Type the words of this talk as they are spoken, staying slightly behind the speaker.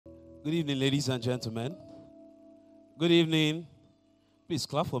Good evening, ladies and gentlemen. Good evening. Please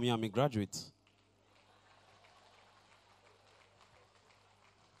clap for me. I'm a graduate.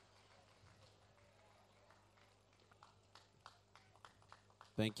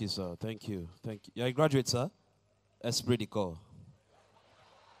 Thank you, sir. Thank you. Thank you. You're a graduate, sir? Esprit de corps.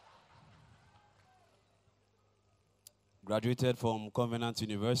 Graduated from Covenant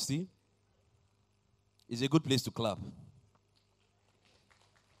University. It's a good place to clap.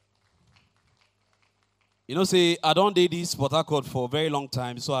 You know, say, I don't date this Port Harcourt for a very long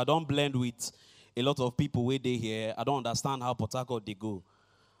time, so I don't blend with a lot of people where they here. I don't understand how Port Harcourt they go.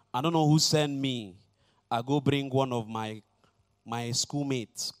 I don't know who sent me. I go bring one of my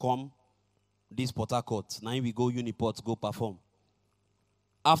schoolmates come this Port Harcourt. Now we go Uniport, go perform.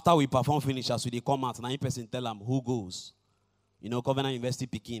 After we perform finish, as we come out, now person tell them who goes. You know, Covenant University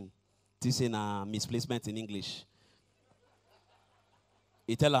Pekin. This is a misplacement in English.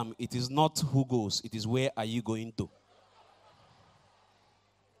 He tell them it is not who goes, it is where are you going to.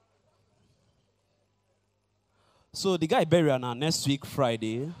 So the guy burial now next week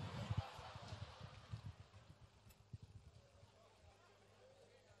Friday.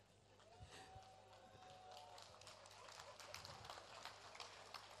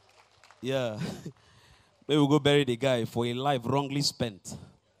 Yeah. Maybe we'll go bury the guy for a life wrongly spent.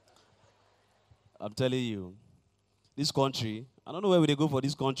 I'm telling you. This country, I don't know where they go for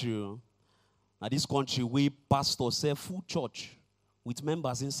this country. Now this country, we pastors say full church with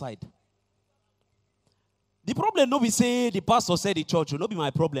members inside. The problem, no be say the pastor said the church, will not be my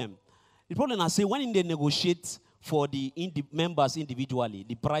problem. The problem I say when they negotiate for the members individually,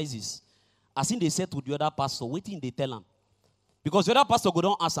 the prices, as in they said to the other pastor, waiting they tell them. Because the other pastor go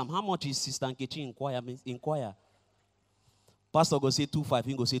down ask him, how much is Sister Nkechi inquire? Pastor go say 2.5,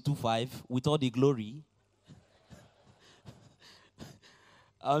 he go say 2.5 with all the glory.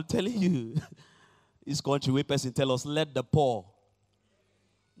 I'm telling you, this country where person tell us, let the poor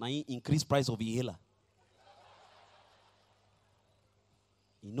now increase price of the healer.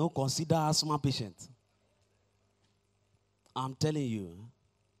 You know, consider asthma patient. I'm telling you.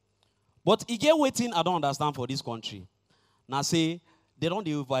 But again, waiting, I don't understand for this country. Now say, they don't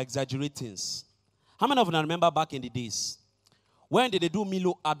over-exaggerate things. How many of you remember back in the days? When did they do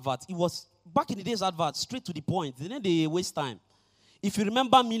Milo advert? It was, back in the days advert, straight to the point. Didn't they waste time? If you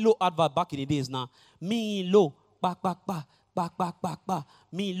remember Milo advert back in the days now, Milo, back,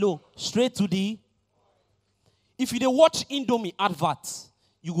 Milo, straight to the. If you watch Indomie adverts,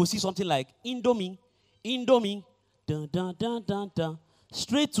 you go see something like Indomie, dun, dun, dun, dun, dun,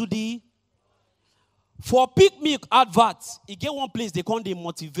 straight to the. For Pick Milk adverts, you get one place they come, they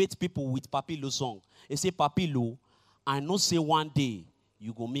motivate people with Papilo song. They say, Papilo, I know say one day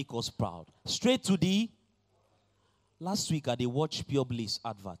you go make us proud. Straight to the. Last week, I did watch Pure Bliss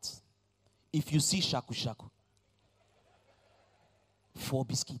adverts. If you see Shaku Shaku, 4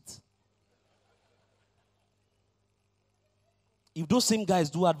 biscuits. If those same guys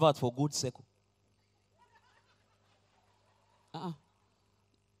do advert for Good Circle, I'm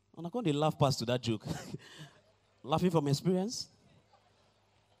not going to laugh past to that joke. Laughing from experience.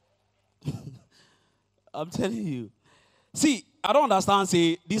 I'm telling you. See, I don't understand,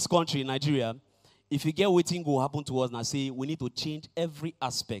 say, this country, Nigeria, if you get waiting go happen to us now, say we need to change every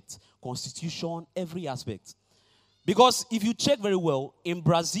aspect, constitution, every aspect. Because if you check very well, in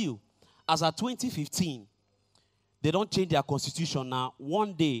Brazil, as of 2015, they don't change their constitution now.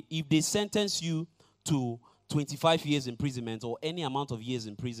 One day, if they sentence you to 25 years imprisonment or any amount of years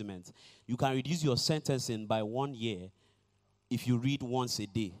imprisonment, you can reduce your sentencing by 1 year if you read once a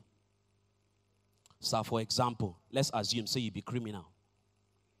day. So, for example, let's assume, say you be criminal.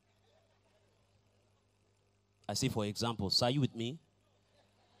 I say, for example, so are you with me?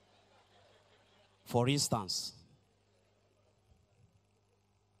 For instance,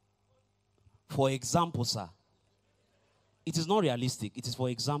 sir, it is not realistic. It is for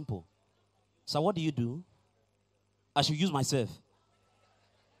example. So what do? I should use myself.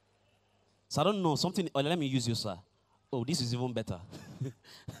 So I don't know, something, or let me use you, sir. Oh, this is even better.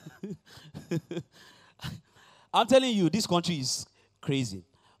 I'm telling you, this country is crazy.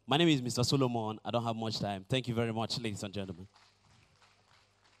 My name is Mr. Solomon. I don't have much time. Thank you very much, ladies and gentlemen.